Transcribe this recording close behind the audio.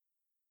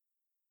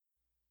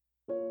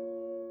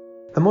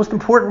The most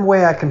important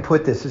way I can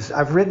put this is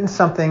I've written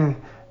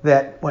something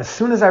that as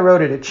soon as I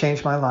wrote it, it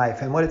changed my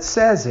life. And what it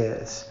says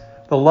is,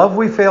 the love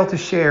we fail to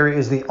share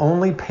is the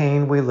only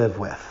pain we live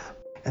with.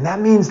 And that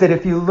means that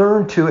if you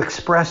learn to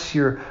express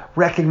your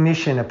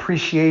recognition,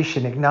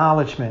 appreciation,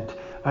 acknowledgement,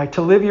 right,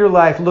 to live your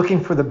life looking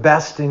for the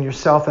best in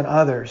yourself and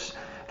others,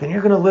 then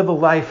you're going to live a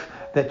life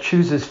that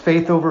chooses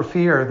faith over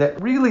fear,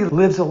 that really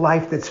lives a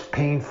life that's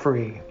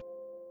pain-free.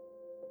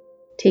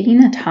 Taking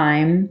the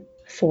time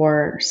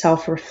for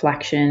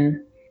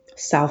self-reflection,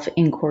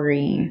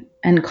 self-inquiry,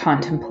 and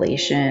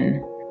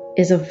contemplation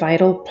is a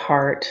vital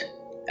part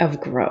of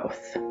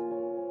growth.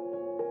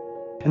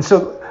 And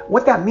so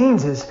what that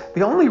means is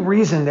the only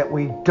reason that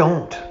we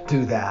don't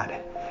do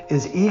that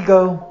is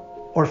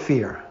ego or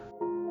fear.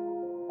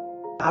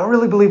 I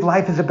really believe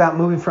life is about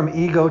moving from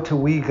ego to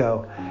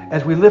we-go.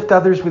 As we lift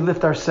others, we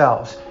lift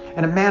ourselves.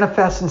 And it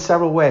manifests in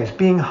several ways.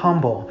 Being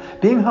humble.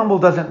 Being humble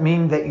doesn't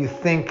mean that you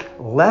think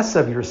less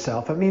of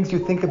yourself. It means you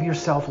think of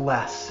yourself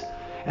less.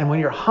 And when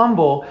you're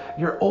humble,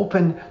 you're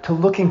open to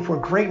looking for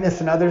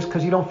greatness in others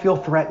because you don't feel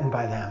threatened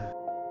by them.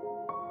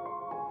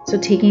 So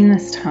taking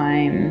this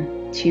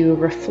time to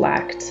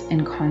reflect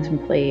and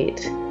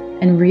contemplate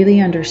and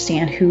really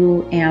understand,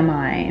 who am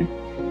I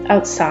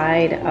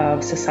outside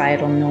of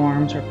societal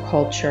norms or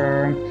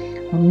culture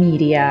or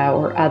media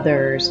or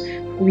others,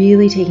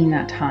 really taking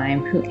that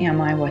time, who am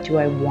I, what do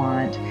I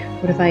want,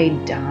 what have I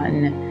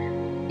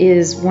done,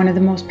 is one of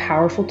the most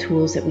powerful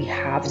tools that we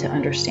have to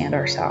understand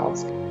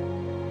ourselves.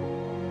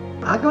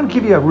 I'm going to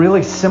give you a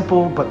really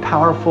simple but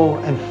powerful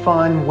and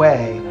fun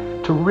way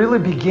to really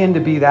begin to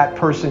be that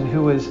person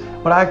who is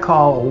what I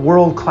call a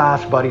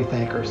world-class buddy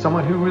thinker,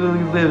 someone who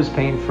really lives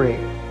pain-free.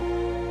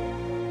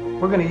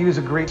 We're going to use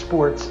a great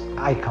sports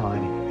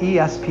icon,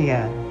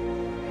 ESPN.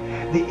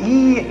 The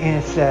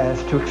E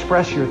says to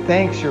express your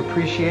thanks, your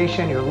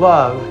appreciation, your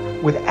love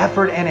with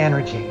effort and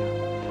energy.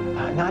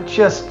 Not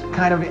just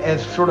kind of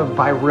as sort of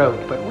by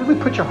rote, but really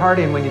put your heart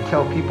in when you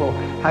tell people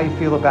how you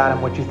feel about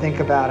them, what you think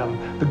about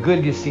them, the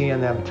good you see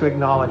in them, to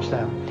acknowledge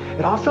them.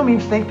 It also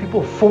means thank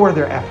people for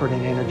their effort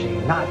and energy,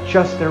 not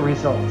just their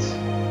results.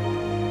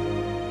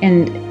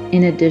 And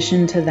in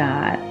addition to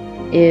that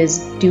is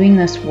doing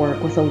this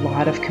work with a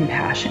lot of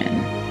compassion.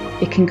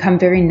 It can come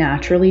very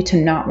naturally to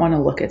not want to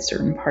look at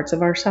certain parts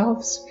of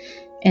ourselves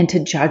and to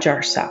judge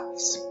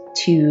ourselves,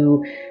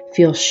 to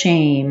feel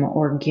shame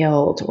or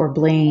guilt or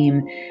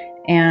blame.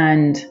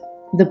 And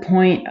the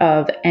point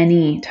of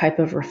any type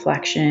of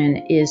reflection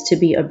is to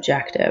be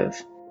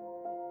objective.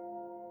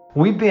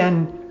 We've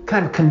been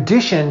kind of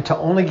conditioned to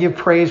only give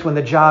praise when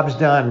the job's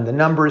done, the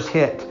number's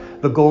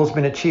hit, the goal's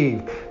been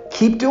achieved.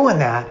 Keep doing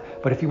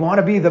that, but if you want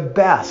to be the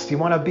best, you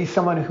want to be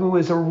someone who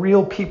is a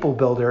real people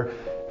builder,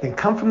 then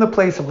come from the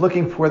place of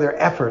looking for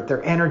their effort,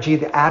 their energy,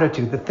 the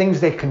attitude, the things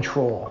they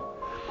control.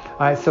 All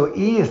right, so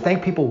E is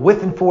thank people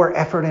with and for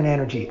effort and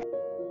energy.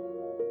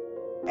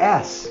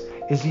 S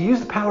is to use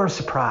the power of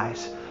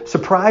surprise.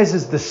 Surprise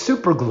is the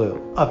super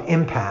glue of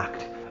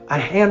impact. A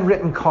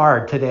handwritten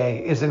card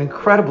today is an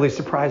incredibly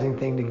surprising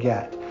thing to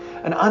get.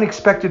 An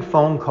unexpected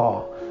phone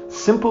call.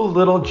 Simple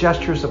little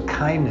gestures of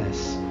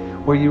kindness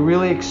where you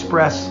really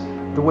express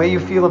the way you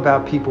feel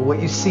about people,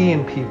 what you see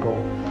in people.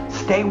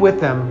 Stay with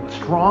them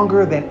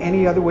stronger than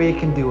any other way you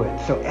can do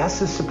it. So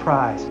S is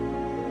surprise.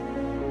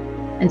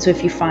 And so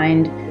if you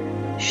find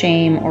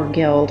shame or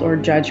guilt or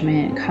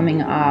judgment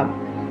coming up,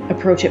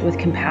 approach it with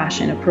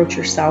compassion. Approach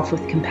yourself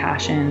with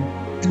compassion.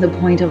 The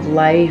point of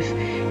life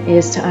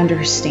is to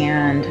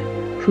understand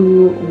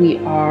who we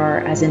are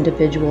as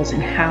individuals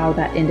and how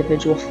that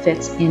individual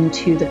fits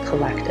into the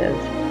collective.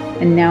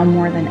 And now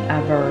more than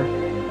ever,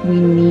 we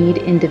need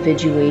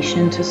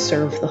individuation to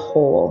serve the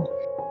whole.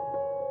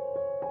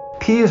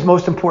 P is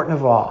most important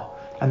of all,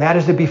 and that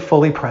is to be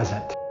fully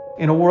present.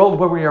 In a world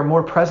where we are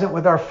more present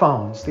with our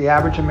phones, the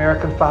average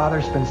American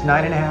father spends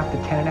 9.5 to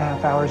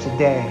 10.5 hours a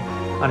day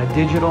on a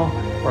digital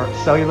or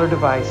cellular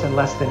device and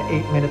less than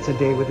 8 minutes a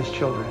day with his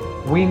children.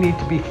 We need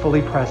to be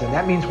fully present.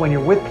 That means when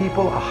you're with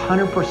people,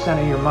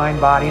 100% of your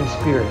mind, body, and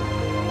spirit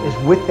is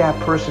with that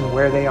person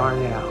where they are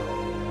now.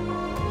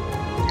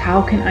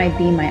 How can I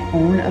be my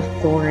own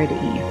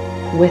authority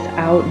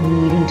without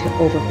needing to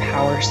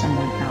overpower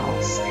someone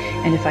else?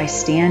 And if I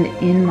stand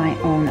in my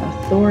own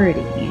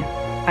authority,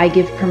 I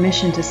give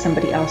permission to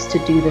somebody else to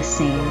do the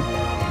same.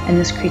 And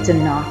this creates a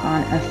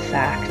knock-on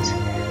effect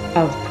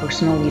of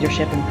personal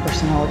leadership and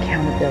personal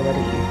accountability.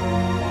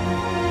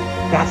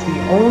 That's the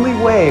only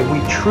way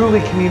we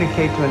truly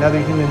communicate to another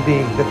human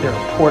being that they're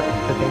important,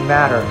 that they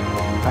matter,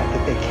 right,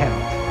 that they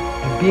count.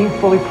 And being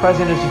fully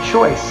present is a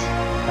choice.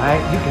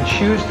 Right? You can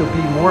choose to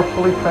be more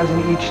fully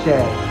present each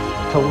day,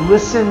 to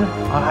listen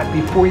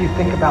before you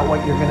think about what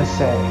you're going to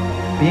say.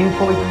 Being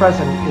fully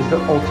present is the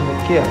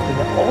ultimate gift and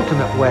the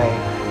ultimate way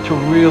to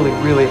really,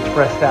 really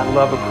express that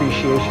love,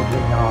 appreciation, and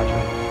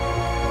acknowledgement.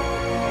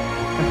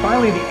 And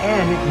finally, the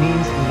N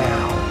means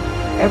now.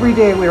 Every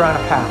day we're on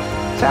a path.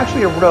 It's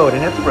actually a road,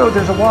 and at the road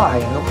there's a Y,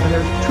 and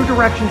there's two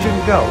directions you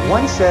can go.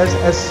 One says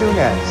as soon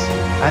as,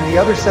 and the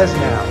other says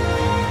now.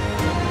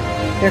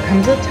 There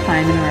comes a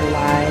time in our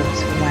lives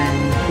when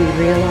we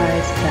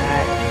realize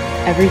that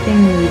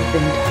everything we've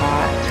been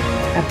taught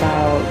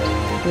about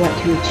what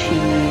to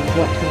achieve,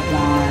 what to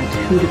want,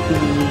 who to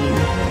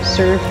be,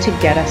 serve to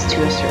get us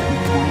to a certain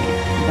point.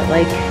 But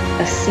like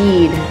a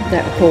seed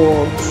that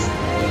holds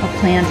a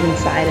plant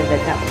inside of it,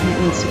 that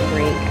plant needs to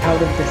break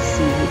out of the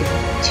seed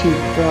to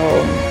grow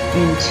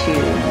into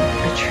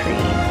a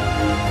tree.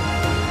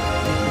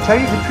 To tell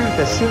you the truth,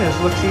 as soon as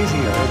it looks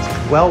easier,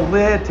 it's well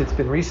lit, it's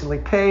been recently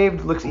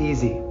paved, looks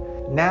easy.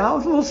 Now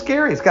it's a little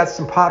scary. It's got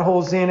some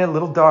potholes in it, a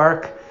little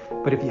dark.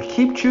 But if you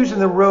keep choosing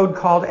the road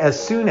called as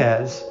soon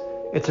as,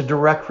 it's a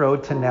direct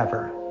road to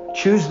never.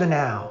 Choose the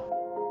now.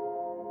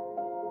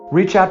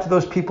 Reach out to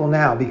those people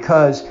now,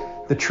 because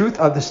the truth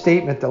of the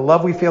statement, the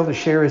love we fail to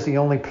share is the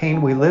only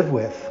pain we live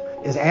with,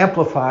 is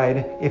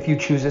amplified if you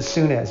choose as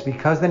soon as,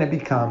 because then it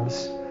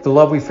becomes the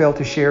love we fail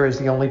to share is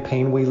the only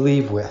pain we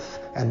leave with,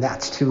 and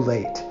that's too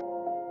late.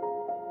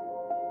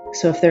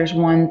 So if there's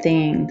one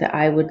thing that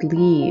I would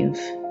leave,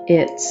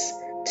 it's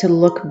to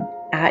look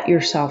at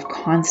yourself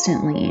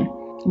constantly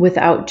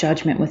without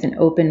judgment, with an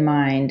open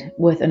mind,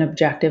 with an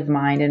objective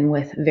mind, and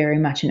with very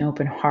much an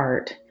open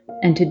heart,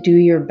 and to do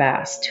your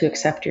best to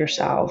accept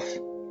yourself,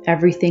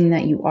 everything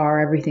that you are,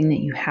 everything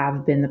that you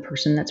have been, the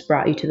person that's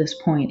brought you to this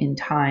point in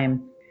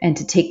time, and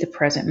to take the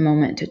present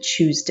moment to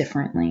choose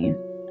differently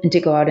and to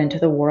go out into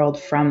the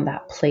world from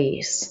that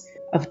place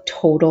of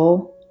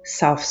total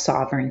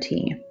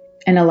self-sovereignty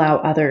and allow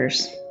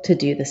others to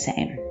do the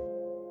same.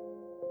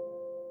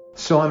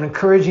 So I'm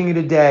encouraging you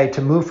today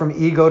to move from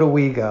ego to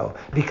we-go,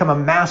 become a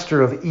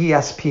master of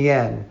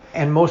ESPN,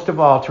 and most of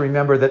all, to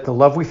remember that the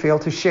love we fail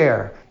to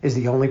share is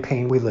the only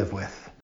pain we live with.